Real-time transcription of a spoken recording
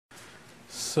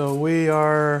So we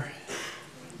are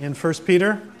in 1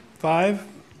 Peter 5,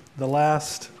 the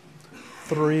last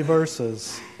three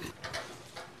verses.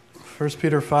 1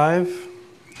 Peter 5,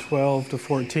 12 to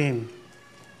 14.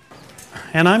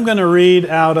 And I'm going to read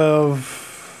out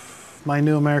of my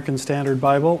New American Standard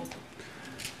Bible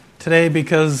today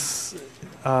because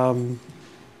I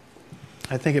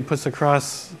think it puts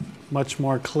across much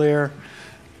more clear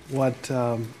what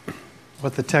the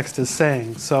text is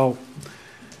saying. So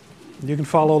you can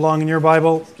follow along in your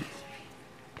Bible,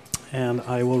 and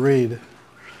I will read.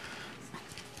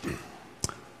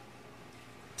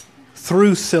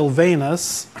 Through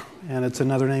Silvanus, and it's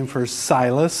another name for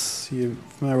Silas. You're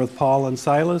familiar with Paul and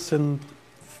Silas in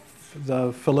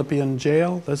the Philippian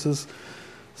jail? This is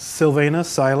Silvanus,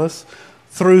 Silas.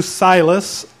 Through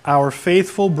Silas, our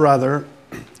faithful brother,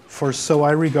 for so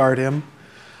I regard him,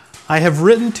 I have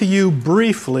written to you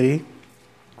briefly,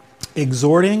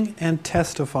 exhorting and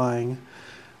testifying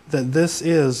that this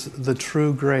is the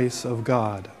true grace of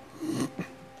God.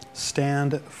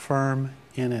 Stand firm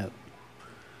in it.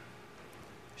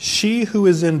 She who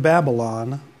is in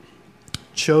Babylon,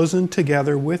 chosen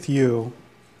together with you,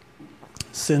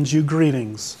 sends you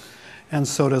greetings, and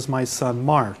so does my son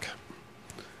Mark.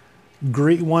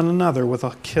 Greet one another with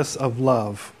a kiss of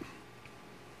love.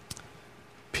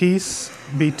 Peace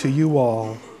be to you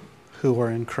all who are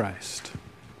in Christ.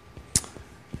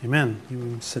 Amen. You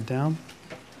can sit down.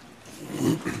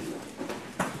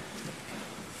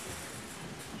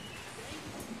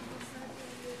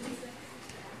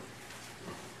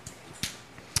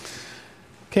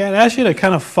 Okay, I'd ask you to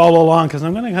kind of follow along because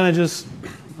I'm going to kind of just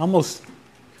almost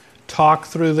talk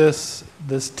through this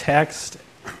text,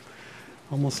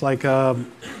 almost like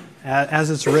as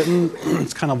it's written,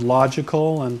 it's kind of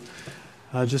logical, and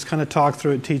just kind of talk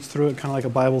through it, teach through it, kind of like a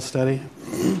Bible study.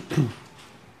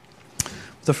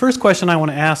 The first question I want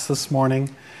to ask this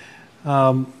morning,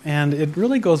 and it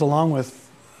really goes along with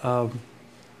a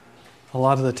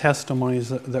lot of the testimonies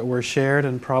that were shared,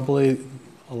 and probably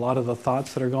a lot of the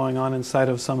thoughts that are going on inside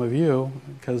of some of you,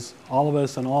 because all of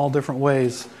us in all different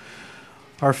ways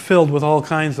are filled with all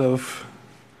kinds of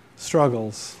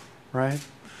struggles, right?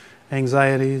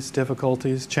 Anxieties,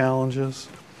 difficulties, challenges.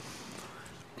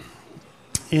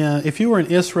 If you were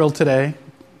in Israel today,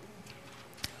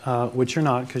 which you're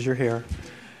not because you're here,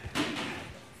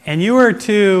 and you were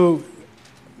to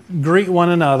greet one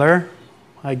another,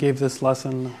 I gave this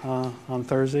lesson on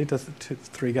Thursday to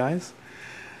three guys,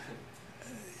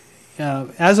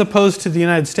 as opposed to the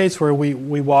United States where we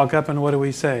walk up and what do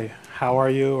we say? How are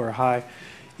you? Or hi.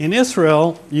 In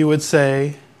Israel, you would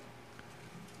say,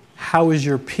 how is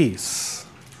your peace?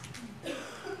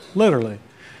 Literally.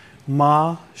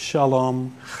 Ma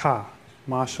shalom cha.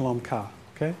 Ma shalom cha.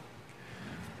 Okay?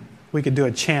 We could do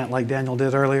a chant like Daniel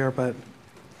did earlier, but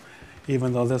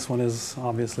even though this one is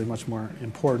obviously much more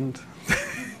important.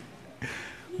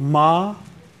 Ma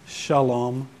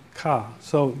shalom cha.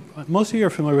 So most of you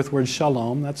are familiar with the word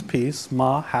shalom, that's peace.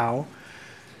 Ma, how,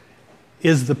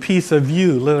 is the peace of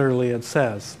you, literally it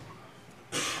says.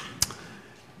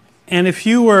 And if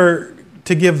you were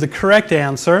to give the correct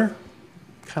answer,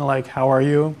 kind of like, how are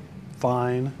you?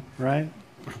 Fine, right?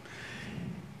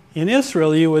 In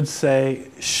Israel, you would say,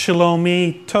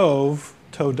 Shalomi Tov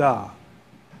Todah.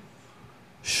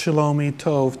 Shalomi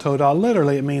Tov Todah.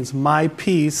 Literally, it means, my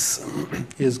peace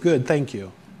is good, thank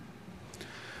you.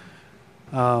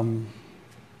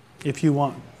 If you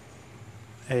want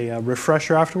a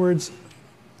refresher afterwards,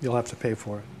 you'll have to pay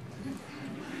for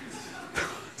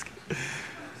it.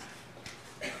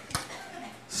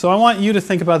 So I want you to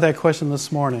think about that question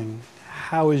this morning.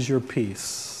 How is your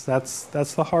peace? That's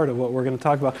the heart of what we're going to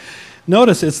talk about.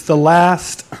 Notice it's the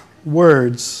last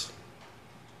words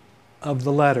of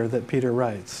the letter that Peter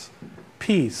writes.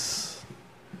 Peace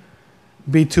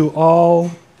be to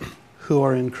all who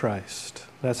are in Christ.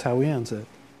 That's how he ends it.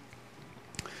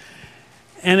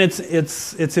 And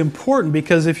it's important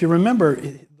because if you remember,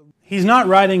 he's not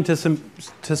writing to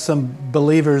some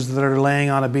believers that are laying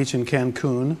on a beach in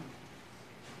Cancun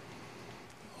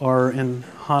or in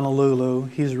Honolulu.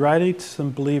 He's writing to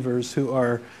some believers who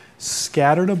are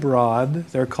scattered abroad.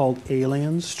 They're called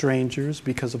aliens, strangers,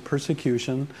 because of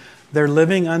persecution. They're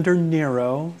living under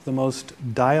Nero, the most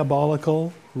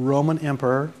diabolical Roman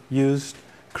emperor, used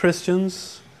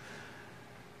Christians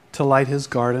to light his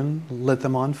garden, lit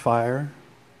them on fire,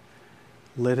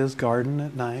 lit his garden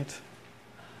at night.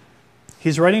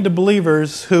 He's writing to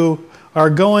believers who are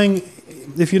going,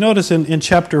 if you notice in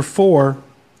chapter 4,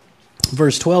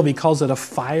 verse 12, he calls it a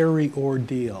fiery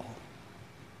ordeal,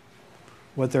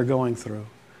 what they're going through.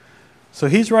 So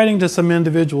he's writing to some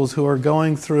individuals who are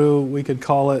going through, we could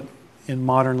call it, in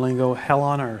modern lingo, hell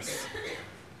on earth.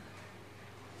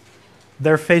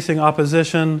 They're facing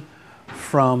opposition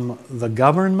from the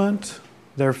government.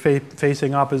 They're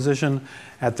facing opposition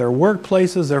at their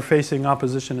workplaces. They're facing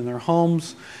opposition in their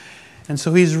homes. And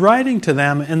so he's writing to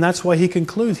them, and that's why he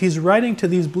concludes. He's writing to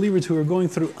these believers who are going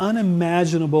through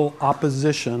unimaginable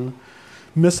opposition,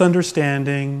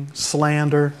 misunderstanding,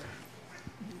 slander.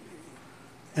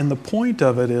 And the point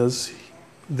of it is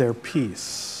their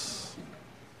peace.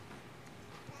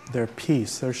 Their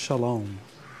peace, their shalom.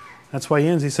 That's why he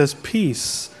ends. He says,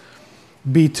 peace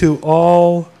be to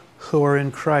all who are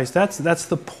in Christ. That's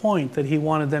the point that he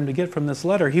wanted them to get from this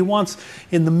letter. He wants,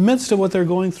 in the midst of what they're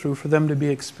going through, for them to be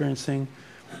experiencing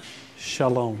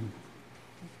shalom.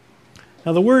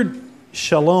 Now the word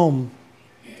shalom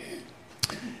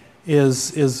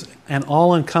is an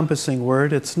all-encompassing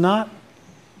word. It's not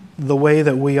the way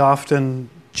that we often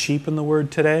cheapen the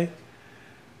word today.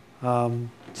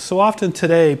 So often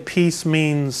today, peace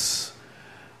means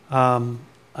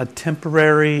a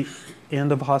temporary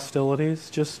end of hostilities,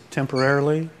 just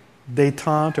temporarily,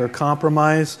 détente or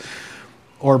compromise,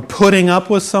 or putting up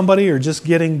with somebody, or just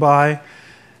getting by.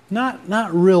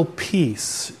 Not real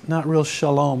peace, not real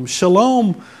shalom.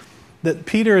 Shalom that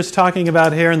Peter is talking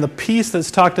about here, and the peace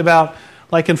that's talked about,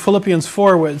 like in Philippians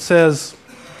 4, where it says,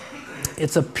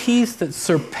 it's a peace that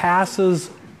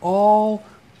surpasses all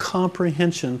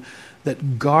comprehension,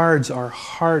 that guards our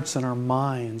hearts and our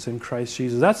minds in Christ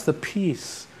Jesus. That's the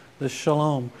peace, the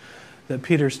shalom that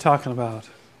Peter's talking about.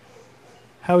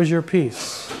 How is your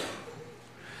peace?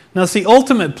 Now see,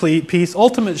 ultimate peace,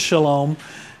 ultimate shalom,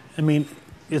 I mean,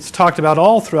 it's talked about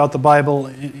all throughout the Bible.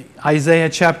 Isaiah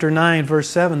chapter 9, verse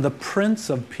 7, the Prince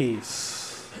of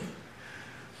Peace,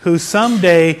 who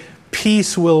someday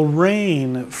peace will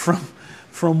reign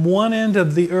from one end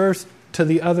of the earth to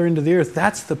the other end of the earth.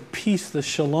 That's the peace, the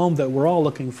shalom that we're all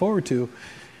looking forward to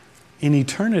in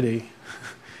eternity,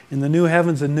 in the new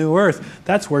heavens and new earth.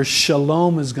 That's where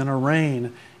shalom is going to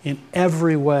reign in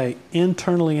every way,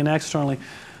 internally and externally.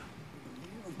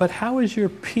 But how is your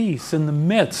peace in the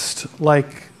midst,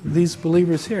 like these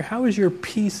believers here, how is your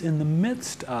peace in the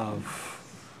midst of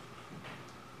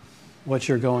what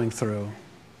you're going through?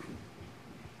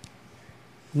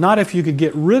 Not if you could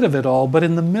get rid of it all, but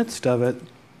in the midst of it.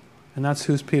 And that's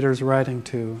who Peter's writing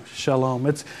to, shalom.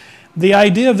 It's the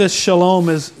idea of this shalom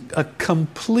is a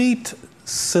complete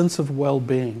sense of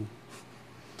well-being,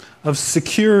 of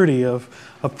security, of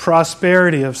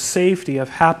prosperity, of safety, of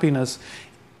happiness.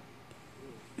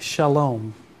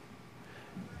 Shalom.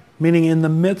 Meaning in the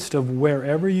midst of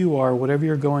wherever you are, whatever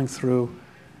you're going through,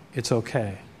 it's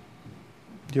okay.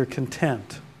 You're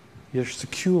content. You're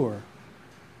secure.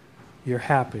 You're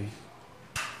happy.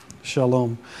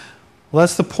 Shalom. Well,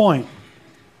 that's the point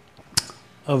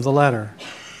of the letter.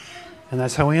 And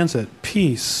that's how he ends it.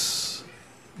 Peace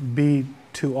be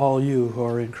to all you who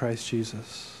are in Christ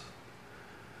Jesus.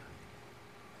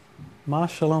 Ma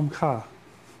shalom ka.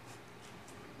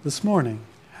 This morning,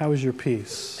 how is your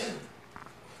peace?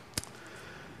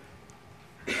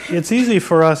 It's easy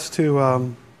for us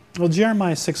to,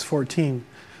 Jeremiah 6:14,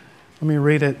 let me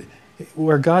read it.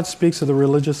 Where God speaks of the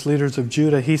religious leaders of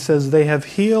Judah, he says, they have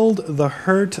healed the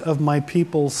hurt of my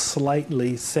people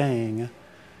slightly, saying,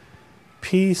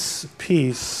 peace,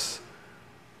 peace,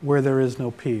 where there is no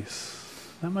peace.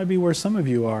 That might be where some of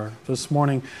you are this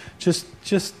morning. Just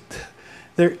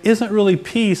there isn't really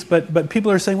peace, but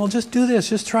people are saying, well, just do this,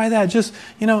 just try that, just,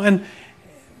 and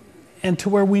to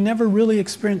where we never really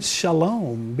experience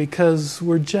shalom because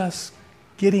we're just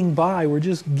getting by, we're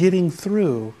just getting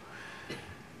through.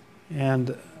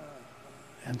 And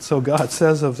so God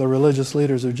says of the religious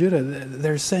leaders of Judah,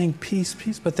 they're saying peace,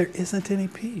 peace, but there isn't any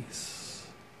peace.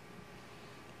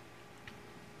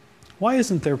 Why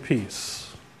isn't there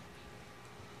peace?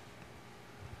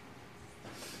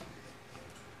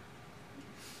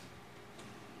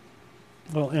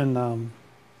 Well, in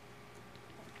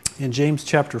James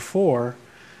chapter 4,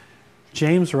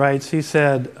 James writes, he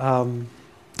said, and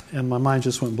my mind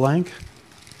just went blank.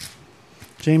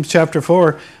 James chapter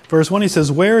 4, verse 1, he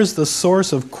says, where is the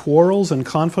source of quarrels and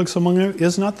conflicts among you?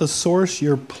 Is not the source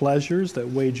your pleasures that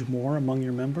wage war among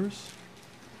your members?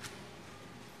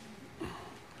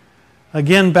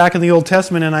 Again, back in the Old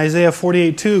Testament, in Isaiah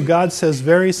 48:2, God says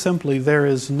very simply, there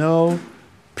is no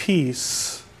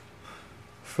peace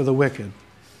for the wicked.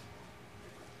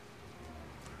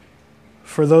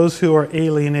 For those who are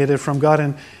alienated from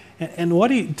God. And what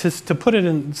to put it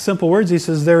in simple words, he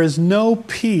says, there is no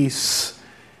peace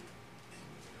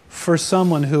for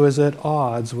someone who is at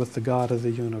odds with the God of the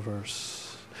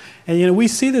universe. And we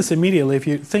see this immediately. If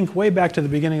you think way back to the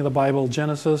beginning of the Bible,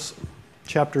 Genesis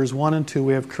chapters 1 and 2,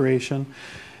 we have creation.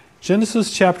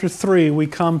 Genesis chapter 3, we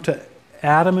come to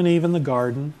Adam and Eve in the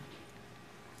garden.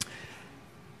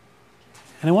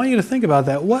 And I want you to think about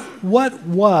that. What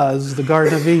was the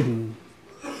Garden of Eden?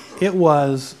 It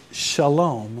was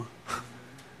shalom.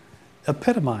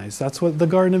 Epitomized. That's what the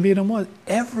Garden of Eden was.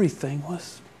 Everything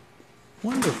was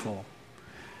wonderful.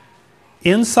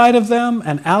 Inside of them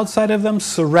and outside of them,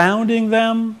 surrounding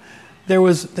them, there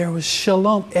was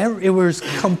shalom. It was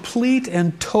complete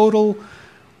and total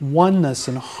oneness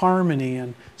and harmony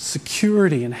and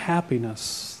security and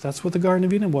happiness. That's what the Garden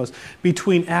of Eden was.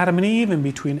 Between Adam and Eve, and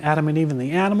between Adam and Eve and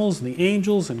the animals and the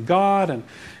angels and God and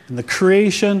the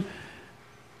creation.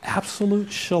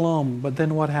 Absolute shalom. But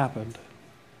then what happened?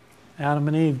 Adam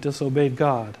and Eve disobeyed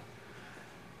God.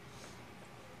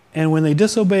 And when they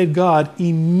disobeyed God,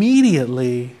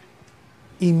 immediately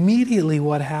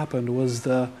what happened was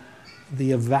the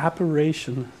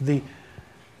evaporation, the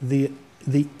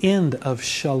end of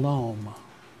shalom.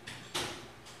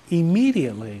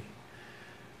 Immediately.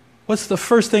 What's the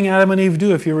first thing Adam and Eve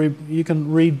do? If you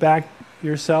can read back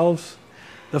yourselves.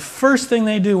 The first thing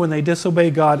they do when they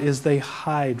disobey God is they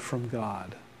hide from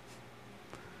God.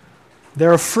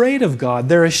 They're afraid of God.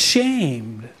 They're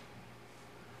ashamed.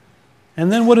 And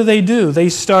then what do? They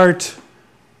start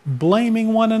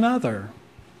blaming one another.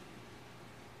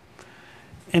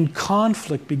 And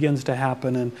conflict begins to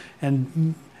happen,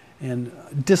 and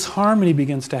disharmony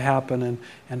begins to happen,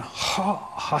 and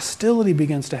hostility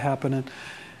begins to happen,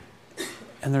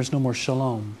 and there's no more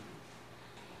shalom.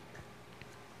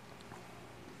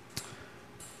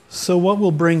 So what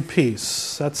will bring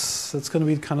peace? That's going to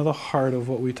be kind of the heart of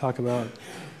what we talk about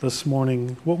this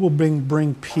morning. What will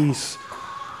bring peace?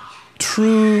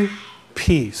 True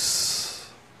peace.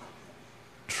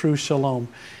 True shalom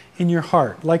in your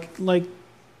heart. Like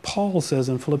Paul says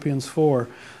in Philippians 4,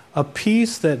 a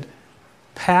peace that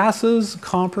passes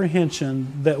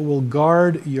comprehension, that will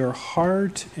guard your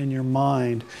heart and your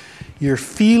mind, your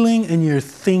feeling and your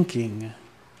thinking.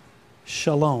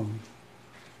 Shalom.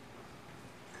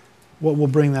 What will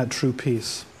bring that true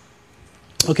peace?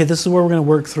 Okay, this is where we're going to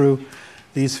work through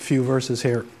these few verses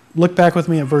here. Look back with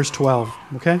me at verse 12,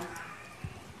 okay?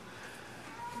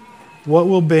 What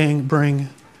will bring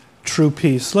true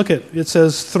peace? Look at it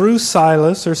says, through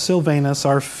Silas or Silvanus,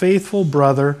 our faithful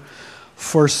brother,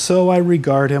 for so I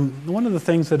regard him. One of the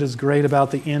things that is great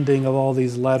about the ending of all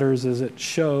these letters is it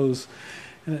shows,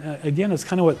 and again, it's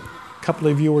kind of what a couple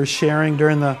of you were sharing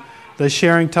during the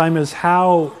sharing time, is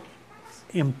how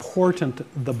important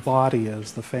the body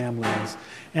is, the family is.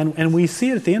 And we see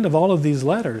it at the end of all of these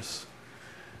letters.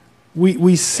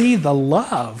 We see the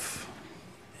love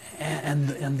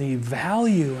and the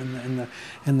value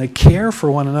and the care for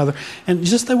one another. And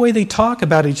just the way they talk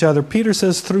about each other. Peter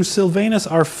says, through Silvanus,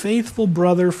 our faithful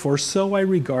brother, for so I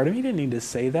regard him. He didn't need to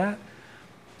say that.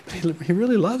 He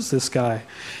really loves this guy.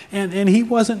 And he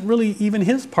wasn't really even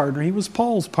his partner. He was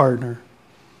Paul's partner.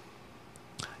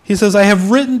 He says, I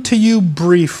have written to you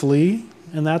briefly,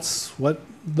 and that's what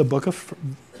the book of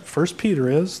 1 Peter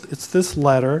is. It's this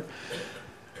letter,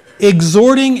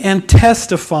 exhorting and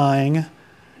testifying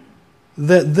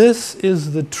that this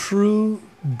is the true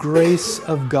grace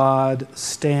of God.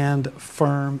 Stand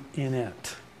firm in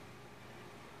it.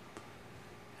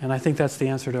 And I think that's the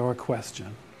answer to our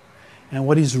question. And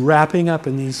what he's wrapping up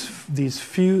in these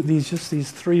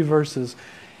three verses,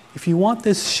 if you want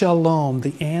this shalom,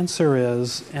 the answer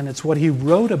is, and it's what he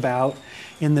wrote about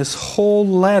in this whole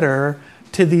letter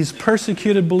to these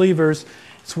persecuted believers,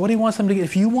 it's what he wants them to get.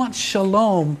 If you want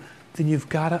shalom, then you've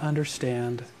got to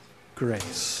understand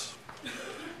grace.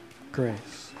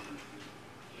 Grace.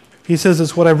 He says,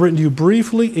 it's what I've written to you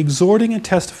briefly, exhorting and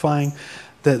testifying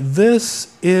that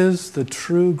this is the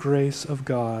true grace of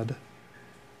God.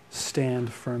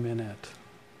 Stand firm in it.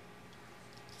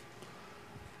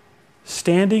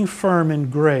 Standing firm in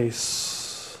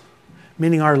grace,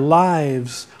 meaning our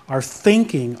lives, our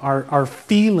thinking, our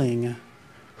feeling,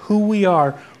 who we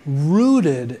are,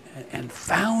 rooted and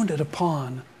founded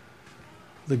upon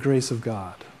the grace of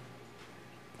God.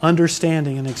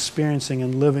 Understanding and experiencing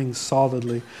and living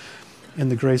solidly in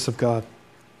the grace of God.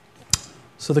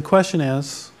 So the question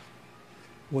is,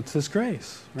 what's this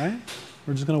grace, right?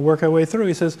 We're just going to work our way through.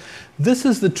 He says, this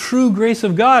is the true grace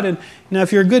of God. And now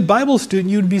if you're a good Bible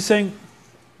student, you'd be saying,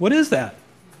 what is that?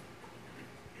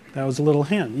 That was a little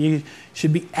hint. You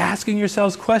should be asking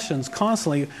yourselves questions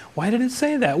constantly. Why did it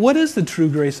say that? What is the true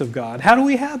grace of God? How do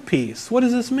we have peace? What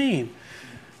does this mean?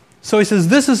 So he says,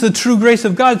 this is the true grace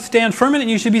of God. Stand firm in it.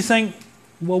 And you should be saying,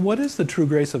 well, what is the true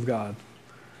grace of God?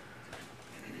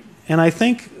 And I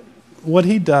think what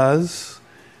he does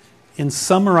in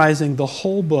summarizing the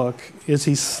whole book is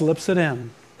he slips it in.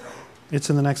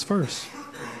 It's in the next verse.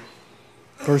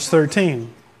 Verse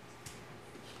 13.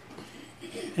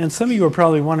 And some of you are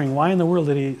probably wondering, why in the world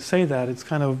did he say that? It's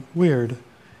kind of weird.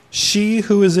 She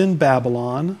who is in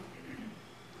Babylon,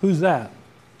 who's that?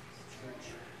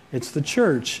 It's the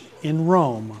church in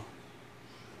Rome.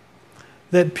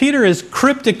 That Peter is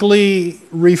cryptically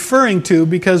referring to,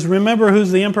 because remember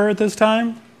who's the emperor at this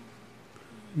time?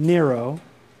 Nero.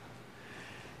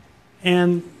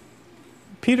 And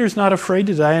Peter's not afraid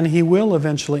to die, and he will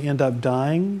eventually end up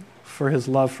dying for his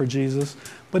love for Jesus,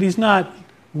 but he's not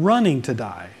running to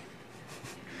die.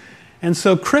 And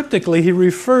so cryptically, he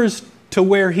refers to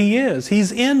where he is.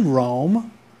 He's in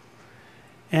Rome,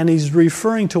 and he's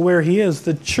referring to where he is,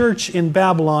 the church in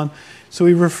Babylon. So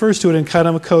he refers to it in kind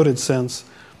of a coded sense.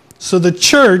 So the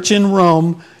church in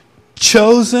Rome,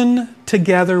 chosen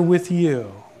together with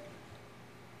you,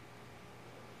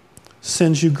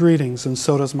 sends you greetings, and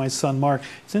so does my son Mark.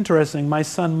 It's interesting, my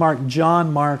son Mark,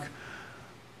 John Mark,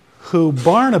 who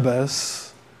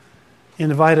Barnabas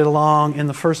invited along in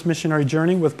the first missionary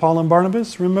journey with Paul and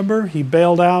Barnabas. Remember? He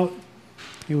bailed out.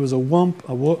 He was a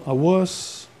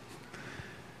wuss.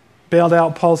 Bailed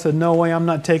out. Paul said, no way, I'm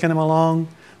not taking him along.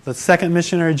 The second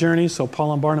missionary journey, so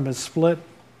Paul and Barnabas split.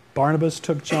 Barnabas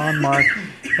took John Mark.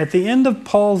 At the end of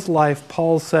Paul's life,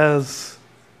 Paul says,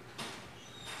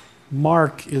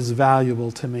 Mark is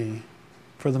valuable to me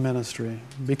for the ministry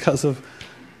because of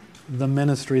the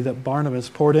ministry that Barnabas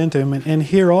poured into him. And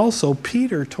here also,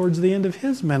 Peter, towards the end of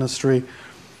his ministry,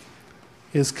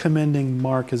 is commending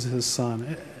Mark as his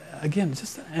son. Again,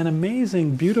 just an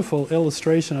amazing, beautiful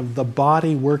illustration of the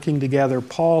body working together.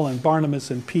 Paul and Barnabas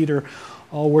and Peter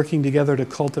all working together to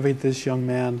cultivate this young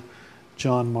man,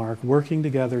 John Mark, working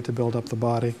together to build up the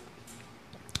body.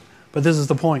 But this is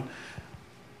the point.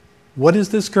 What is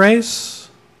this grace?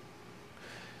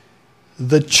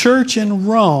 The church in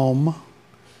Rome,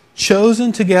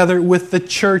 chosen together with the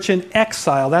church in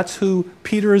exile. That's who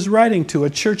Peter is writing to, a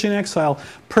church in exile,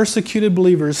 persecuted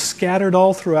believers scattered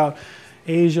all throughout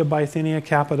Asia, Bithynia,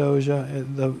 Cappadocia,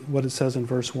 what it says in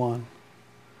verse 1.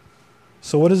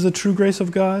 So what is the true grace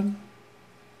of God?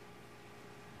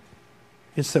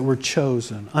 It's that we're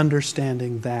chosen,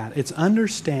 understanding that. It's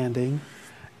understanding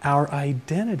our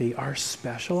identity, our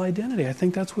special identity. I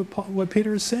think that's what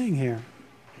Peter is saying here.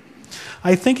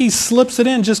 I think he slips it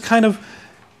in, just kind of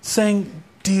saying,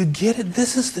 do you get it?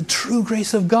 This is the true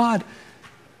grace of God,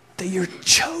 that you're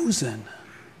chosen.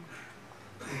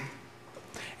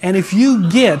 And if you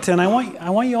get, and I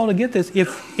want you all to get this,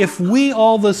 if we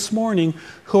all this morning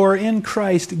who are in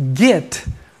Christ get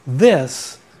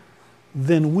this,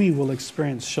 then we will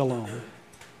experience shalom.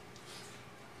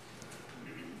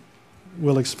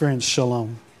 We'll experience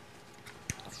shalom.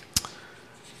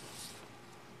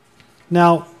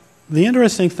 Now, the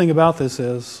interesting thing about this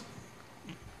is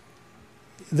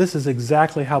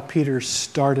exactly how Peter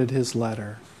started his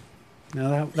letter.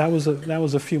 Now, that was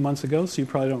a few months ago, so you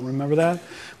probably don't remember that.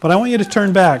 But I want you to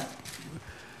turn back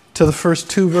to the first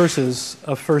two verses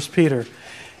of 1 Peter.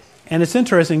 And it's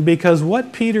interesting because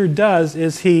what Peter does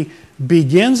is he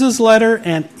begins his letter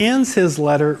and ends his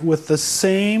letter with the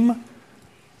same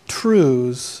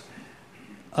truths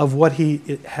of what he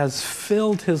has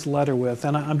filled his letter with.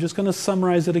 And I'm just going to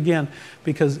summarize it again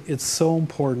because it's so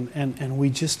important, and we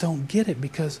just don't get it,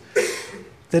 because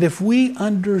that if we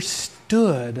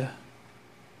understood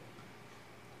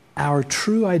our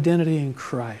true identity in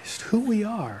Christ, who we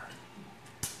are,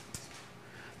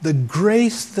 the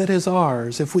grace that is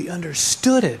ours, if we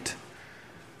understood it,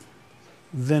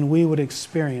 then we would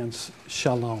experience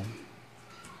shalom.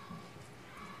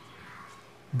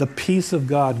 The peace of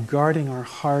God guarding our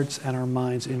hearts and our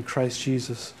minds in Christ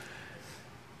Jesus.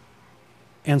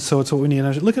 And so it's what we need.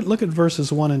 Look at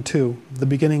verses 1 and 2, the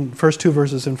beginning, first two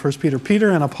verses in 1 Peter.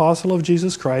 Peter, an apostle of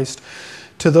Jesus Christ,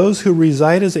 to those who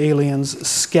reside as aliens,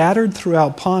 scattered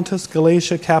throughout Pontus,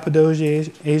 Galatia, Cappadocia,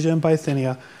 Asia, and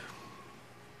Bithynia.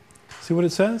 See what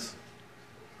it says?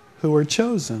 Who are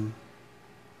chosen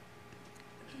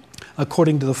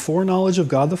according to the foreknowledge of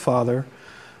God the Father,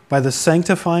 by the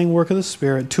sanctifying work of the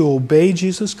Spirit, to obey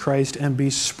Jesus Christ and be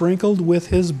sprinkled with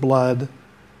His blood.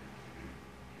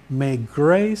 May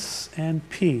grace and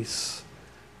peace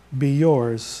be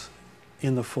yours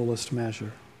in the fullest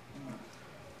measure.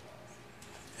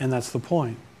 And that's the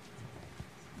point.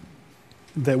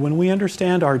 That when we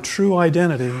understand our true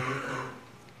identity,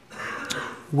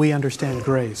 we understand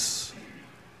grace,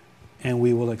 and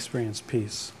we will experience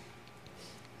peace.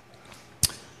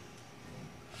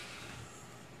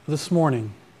 This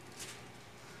morning,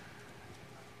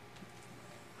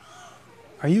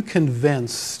 Are you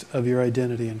convinced of your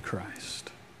identity in Christ?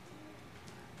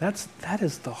 That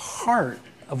is the heart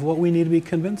of what we need to be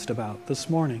convinced about this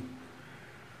morning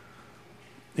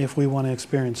if we want to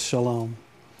experience shalom.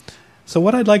 So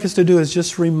what I'd like us to do is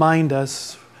just remind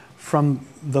us from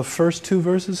the first 2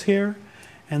 verses here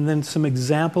and then some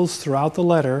examples throughout the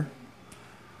letter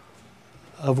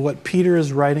of what Peter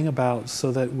is writing about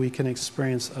so that we can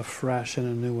experience afresh in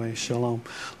a new way shalom.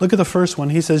 Look at the first one.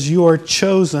 He says, you are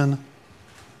chosen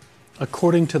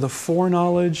according to the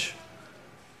foreknowledge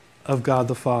of God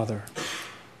the Father.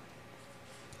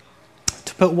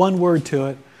 To put one word to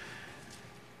it,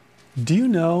 do you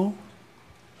know?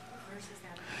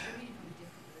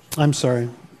 I'm sorry.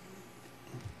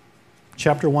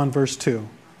 Chapter 1, verse 2.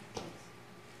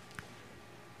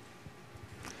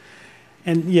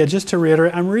 And yeah, just to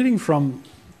reiterate, I'm reading from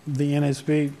the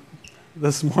NSB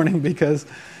this morning because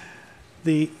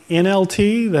the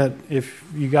NLT, that if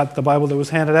you got the Bible that was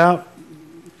handed out,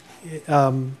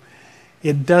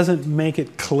 it doesn't make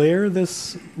it clear,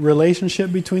 this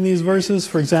relationship between these verses.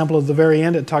 For example, at the very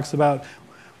end, it talks about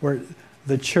where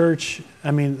the church,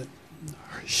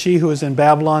 she who is in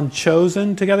Babylon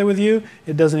chosen together with you.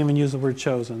 It doesn't even use the word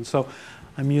chosen. So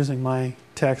I'm using my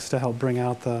text to help bring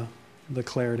out the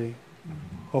clarity.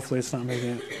 Hopefully it's not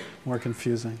making it more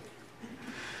confusing.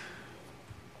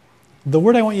 The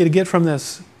word I want you to get from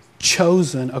this,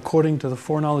 chosen according to the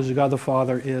foreknowledge of God the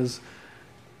Father, is,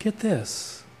 get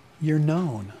this, you're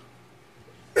known.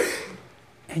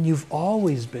 And you've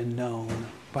always been known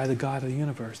by the God of the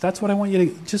universe. That's what I want you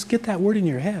to just get that word in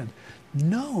your head.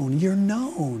 Known, you're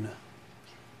known.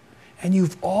 And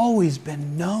you've always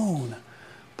been known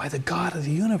by the God of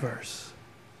the universe.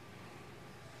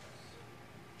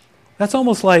 That's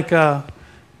almost like, some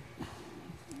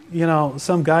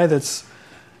guy that's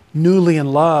newly in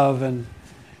love and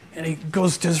he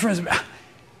goes to his friends,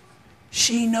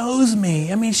 she knows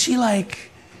me.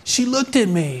 She looked at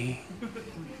me.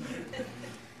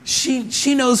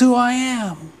 She knows who I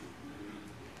am.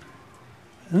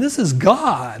 And this is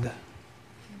God.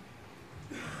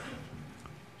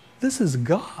 This is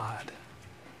God.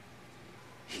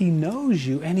 He knows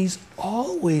you, and He's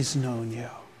always known you.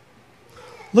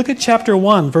 Look at chapter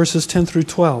 1, verses 10 through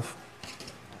 12.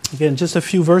 Again, just a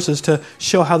few verses to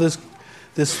show how this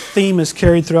theme is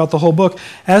carried throughout the whole book.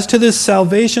 As to this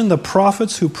salvation, the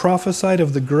prophets who prophesied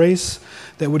of the grace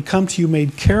that would come to you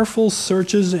made careful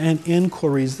searches and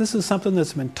inquiries. This is something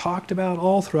that's been talked about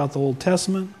all throughout the Old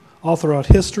Testament, all throughout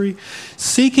history,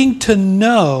 seeking to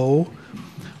know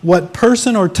what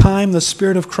person or time the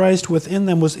Spirit of Christ within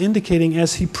them was indicating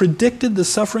as He predicted the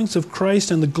sufferings of Christ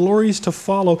and the glories to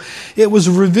follow. It was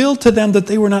revealed to them that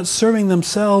they were not serving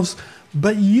themselves,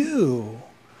 but you.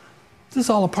 This is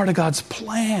all a part of God's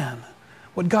plan.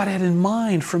 What God had in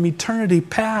mind from eternity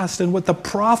past and what the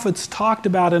prophets talked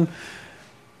about and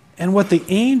what the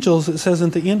angels, it says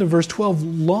at the end of verse 12,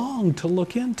 longed to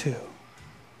look into.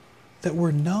 That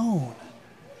were known.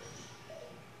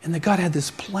 And that God had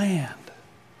this plan.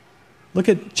 Look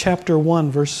at chapter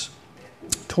 1, verse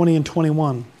 20 and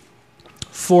 21.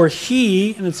 For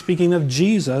He, and it's speaking of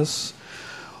Jesus,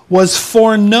 was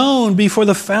foreknown before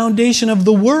the foundation of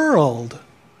the world,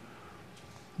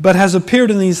 but has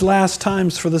appeared in these last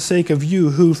times for the sake of you,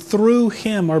 who through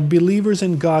Him are believers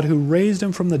in God, who raised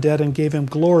Him from the dead and gave Him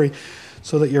glory,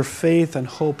 so that your faith and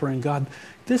hope are in God.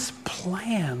 This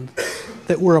plan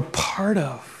that we're a part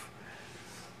of,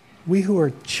 we who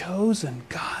are chosen,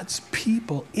 God's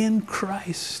people in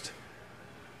Christ.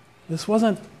 This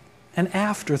wasn't an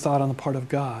afterthought on the part of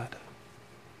God.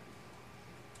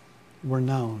 We're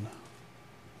known.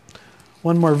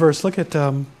 One more verse. Look at,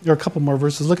 or a couple more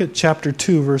verses. Look at chapter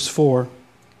 2, verse 4.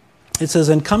 It says,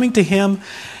 and coming to Him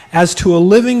as to a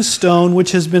living stone,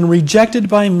 which has been rejected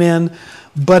by men,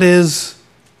 but is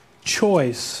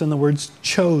choice, in the words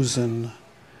chosen,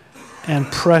 and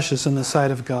precious in the sight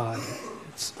of God.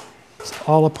 It's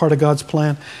all a part of God's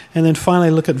plan. And then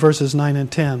finally, look at verses 9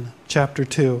 and 10, chapter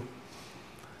 2.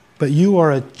 But you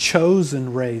are a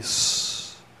chosen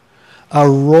race, a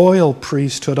royal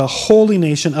priesthood, a holy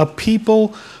nation, a people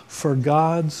for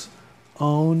God's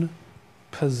own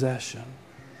possession.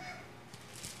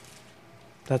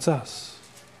 That's us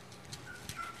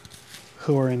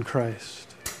who are in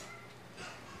Christ.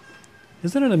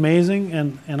 Isn't it amazing?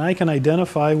 And I can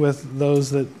identify with those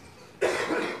that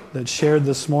shared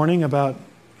this morning about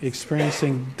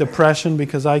experiencing depression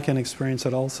because I can experience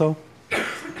it also.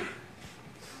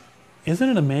 Isn't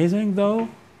it amazing, though,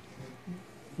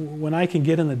 when I can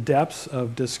get in the depths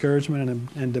of discouragement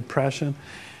and depression,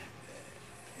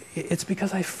 it's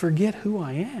because I forget who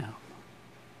I am.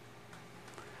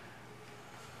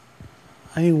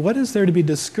 I mean, what is there to be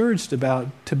discouraged about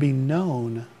to be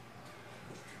known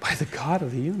by the God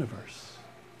of the universe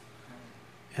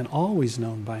and always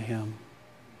known by Him?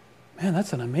 Man,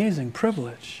 that's an amazing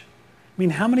privilege. I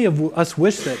mean, how many of us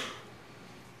wish that,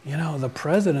 the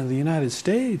President of the United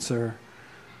States or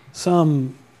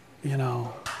some,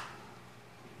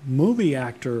 movie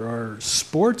actor or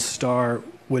sports star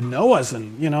would know us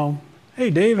and, hey,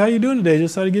 Dave, how you doing today?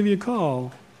 Just thought I'd give you a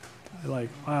call. Like,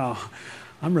 wow,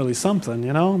 I'm really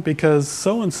something, because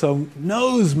so-and-so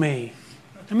knows me.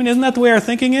 I mean, isn't that the way our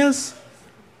thinking is?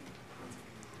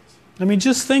 I mean,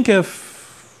 just think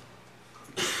if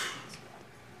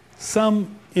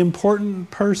some important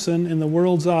person in the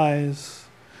world's eyes,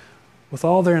 with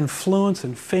all their influence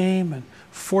and fame and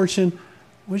fortune,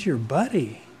 was your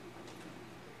buddy.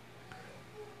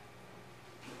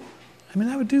 I mean,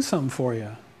 that would do something for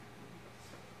you.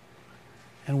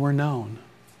 And we're known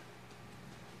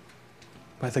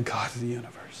by the God of the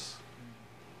universe.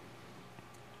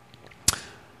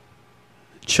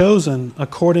 Chosen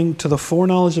according to the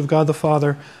foreknowledge of God the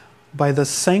Father by the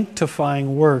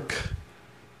sanctifying work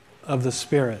of the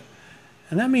Spirit.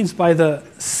 And that means by the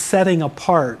setting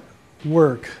apart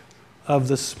work of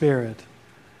the Spirit.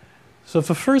 So if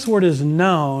the first word is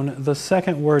known, the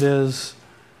second word is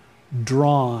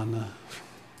drawn.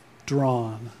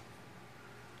 Drawn.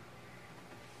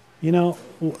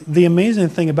 The amazing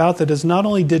thing about that is not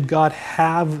only did God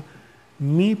have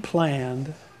me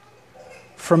planned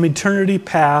from eternity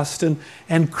past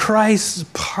and Christ's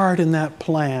part in that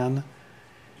plan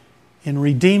in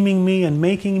redeeming me and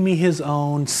making me His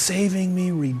own, saving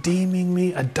me, redeeming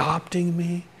me, adopting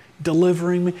me,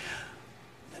 delivering me.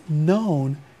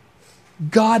 Known,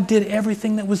 God did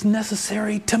everything that was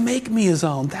necessary to make me His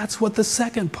own. That's what the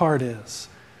second part is.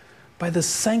 By the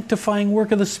sanctifying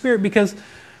work of the Spirit, because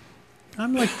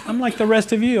I'm like the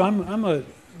rest of you. I'm a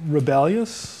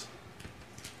rebellious,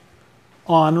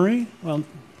 ornery. Well,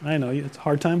 I know it's a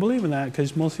hard time believing that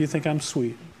because most of you think I'm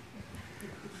sweet.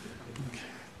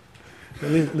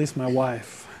 Okay. At least my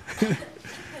wife.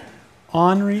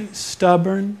 Ornery,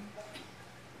 stubborn,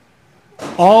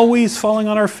 always falling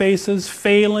on our faces,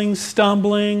 failing,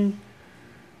 stumbling,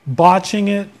 botching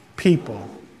it, people.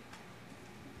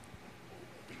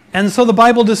 And so the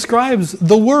Bible describes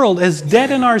the world as dead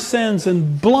in our sins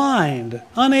and blind,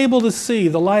 unable to see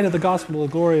the light of the gospel, the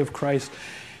glory of Christ.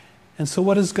 And so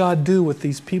what does God do with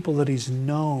these people that He's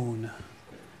known?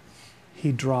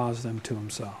 He draws them to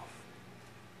Himself.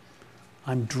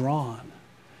 I'm drawn.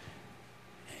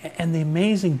 And the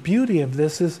amazing beauty of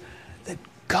this is that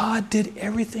God did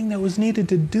everything that was needed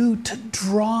to do to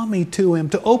draw me to Him,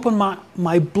 to open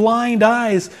my blind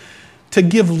eyes, to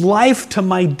give life to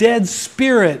my dead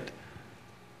spirit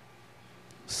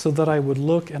so that I would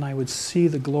look and I would see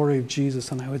the glory of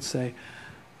Jesus and I would say,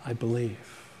 I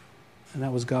believe. And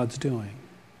that was God's doing.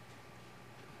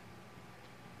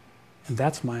 And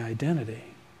that's my identity.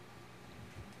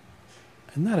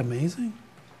 Isn't that amazing?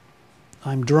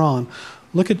 I'm drawn.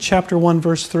 Look at chapter 1,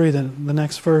 verse 3, the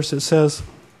next verse. It says,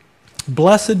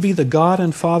 Blessed be the God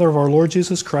and Father of our Lord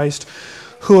Jesus Christ,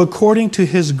 who according to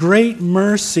His great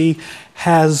mercy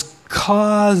has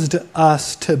caused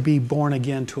us to be born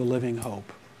again to a living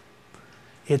hope.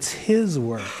 It's His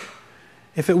work.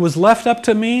 If it was left up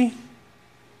to me,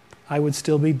 I would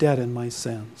still be dead in my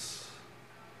sins.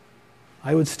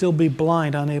 I would still be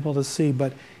blind, unable to see,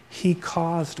 but He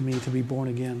caused me to be born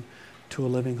again to a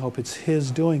living hope. It's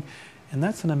His doing, and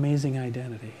that's an amazing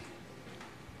identity.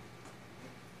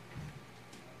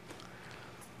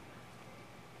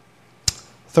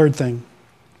 Third thing,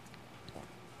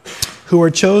 who are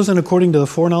chosen according to the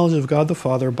foreknowledge of God the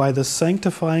Father by the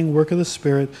sanctifying work of the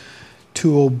Spirit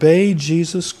to obey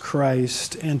Jesus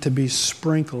Christ and to be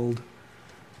sprinkled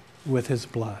with His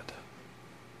blood.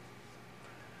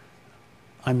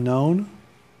 I'm known,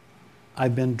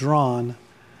 I've been drawn,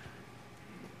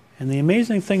 and the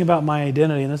amazing thing about my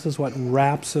identity, and this is what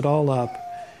wraps it all up,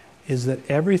 is that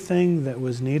everything that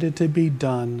was needed to be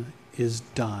done is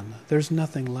done. There's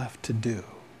nothing left to do.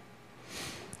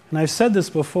 And I've said this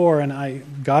before, and I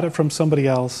got it from somebody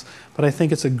else, but I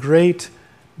think it's a great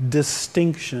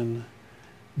distinction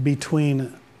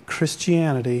between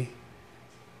Christianity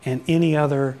and any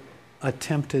other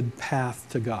attempted path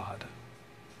to God,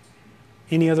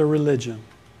 any other religion.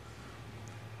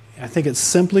 I think it's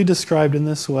simply described in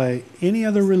this way. Any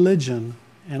other religion,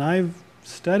 and I've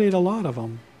studied a lot of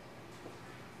them,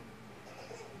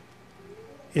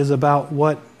 is about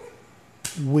what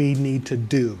we need to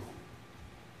do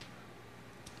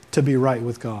to be right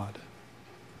with God,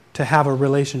 to have a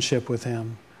relationship with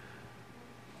Him.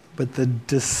 But the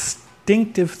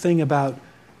distinctive thing about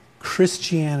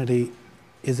Christianity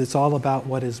is it's all about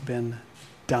what has been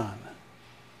done.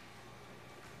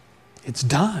 It's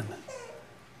done.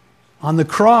 On the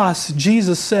cross,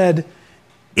 Jesus said,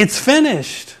 it's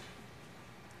finished.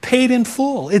 Paid in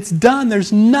full. It's done.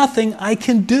 There's nothing I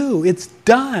can do. It's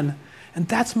done. And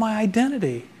that's my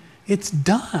identity. It's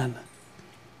done.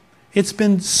 It's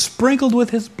been sprinkled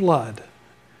with His blood.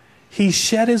 He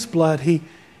shed His blood. He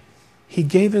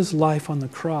gave His life on the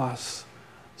cross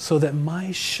so that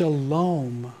my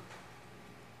shalom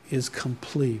is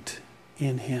complete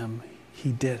in Him.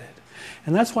 He did it.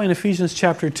 And that's why in Ephesians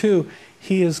chapter 2,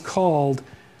 He is called,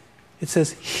 it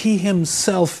says, He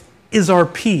Himself is our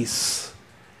peace.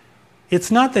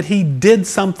 It's not that He did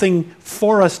something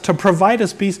for us to provide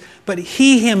us peace, but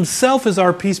He Himself is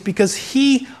our peace because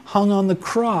He hung on the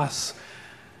cross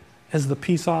as the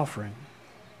peace offering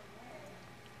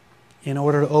in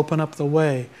order to open up the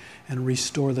way and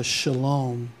restore the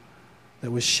shalom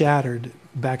that was shattered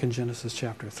back in Genesis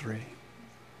chapter 3.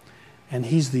 And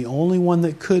He's the only one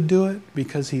that could do it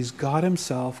because He's God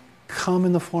Himself, come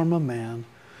in the form of man,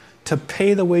 to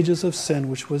pay the wages of sin,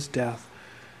 which was death,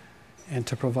 and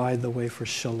to provide the way for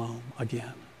shalom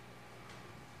again.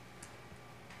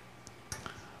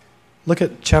 Look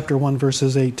at chapter 1,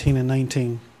 verses 18 and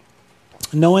 19.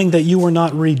 Knowing that you were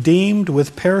not redeemed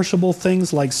with perishable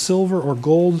things like silver or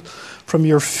gold from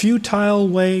your futile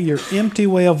way, your empty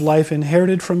way of life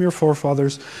inherited from your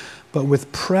forefathers, but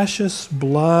with precious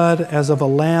blood as of a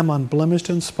lamb unblemished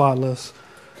and spotless,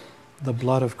 the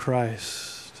blood of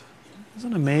Christ.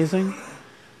 Isn't it amazing?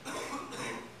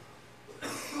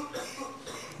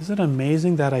 Isn't it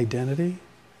amazing, that identity?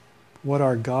 What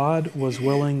our God was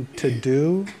willing to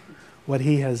do, what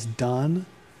He has done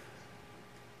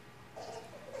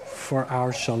for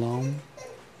our shalom,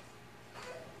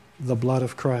 the blood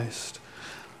of Christ.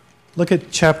 Look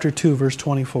at chapter 2, verse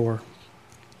 24.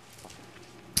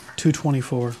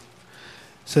 2:24. It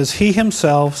says, He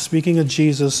Himself, speaking of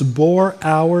Jesus, bore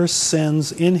our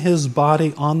sins in His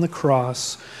body on the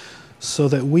cross so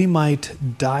that we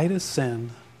might die to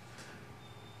sin,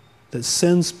 that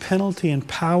sin's penalty and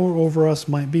power over us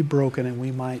might be broken and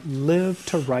we might live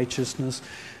to righteousness.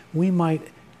 We might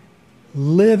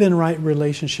live in right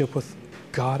relationship with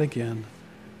God again.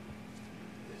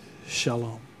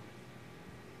 Shalom.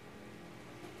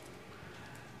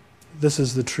 This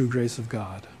is the true grace of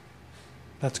God.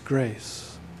 That's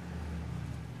grace.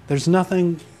 There's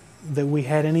nothing that we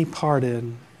had any part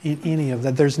in any of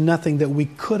that. There's nothing that we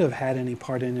could have had any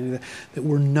part in any of that. That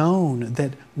we're known,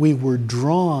 that we were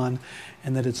drawn,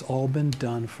 and that it's all been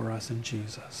done for us in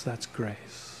Jesus. That's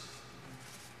grace.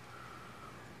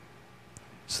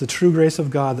 It's the true grace of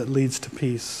God that leads to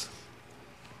peace.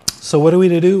 So what are we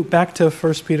to do? Back to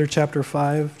 1 Peter chapter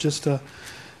 5, just to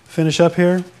finish up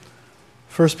here.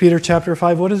 1 Peter chapter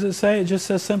 5, what does it say? It just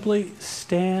says simply,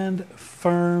 stand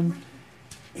firm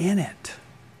in it.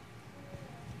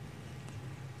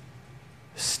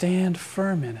 Stand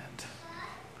firm in it.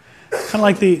 Kind of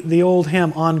like the old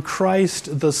hymn, on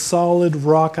Christ the solid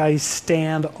rock I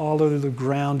stand, all over the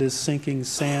ground is sinking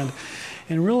sand.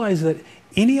 And realize that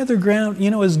any other ground,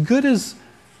 as good as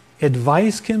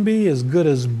advice can be, as good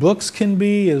as books can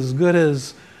be, as good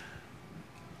as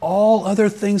all other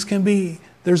things can be,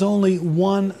 there's only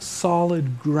one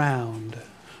solid ground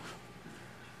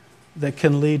that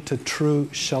can lead to true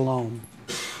shalom.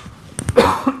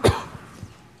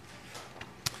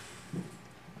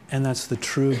 And that's the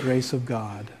true grace of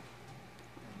God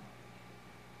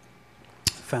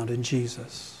found in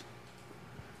Jesus.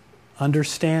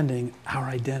 Understanding our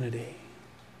identity,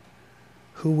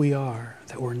 who we are,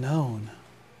 that we're known.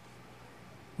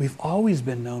 We've always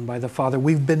been known by the Father.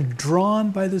 We've been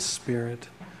drawn by the Spirit.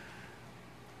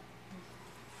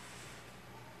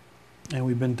 And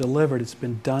we've been delivered. It's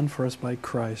been done for us by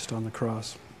Christ on the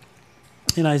cross.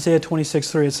 In Isaiah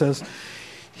 26:3 it says,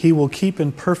 He will keep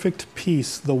in perfect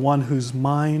peace the one whose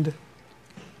mind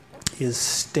is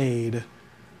stayed,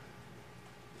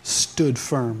 stood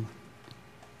firm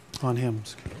on Him.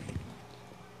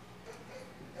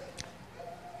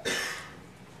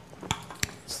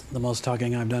 It's the most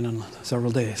talking I've done in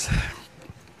several days.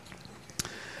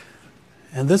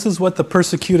 And this is what the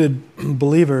persecuted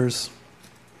believers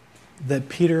that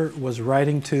Peter was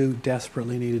writing to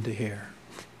desperately needed to hear.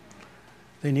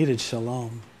 They needed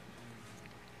shalom.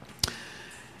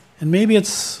 And maybe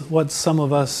it's what some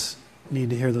of us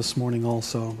need to hear this morning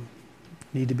also,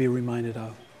 need to be reminded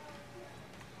of.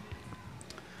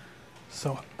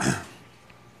 So,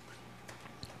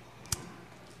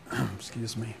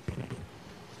 excuse me.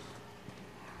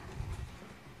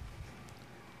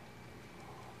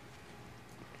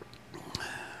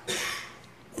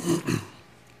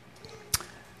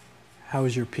 how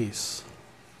is your peace?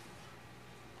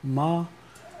 Ma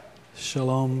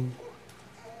shalom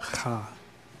cha.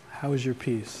 How is your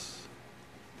peace?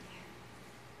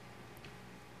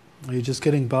 Are you just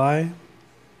getting by?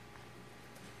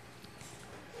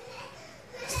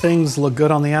 Things look good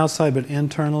on the outside, but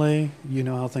internally, you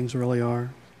know how things really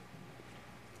are.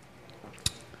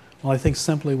 Well, I think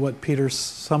simply what Peter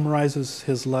summarizes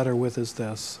his letter with is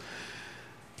this,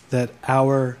 that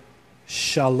our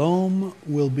shalom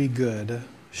will be good,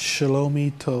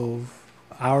 shalomi tov,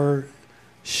 our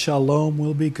shalom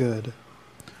will be good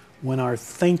when our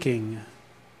thinking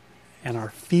and our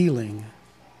feeling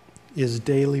is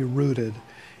daily rooted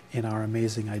in our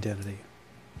amazing identity.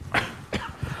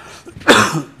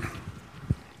 I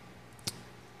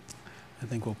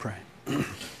think we'll pray.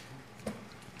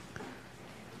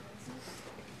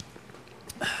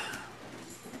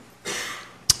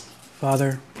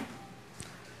 Father,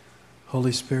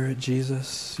 Holy Spirit,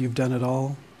 Jesus, you've done it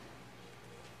all.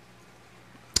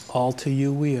 All to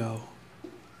you we owe.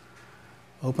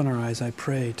 Open our eyes, I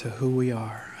pray, to who we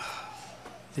are.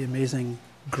 The amazing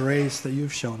grace that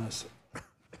you've shown us.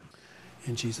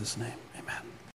 In Jesus' name, amen.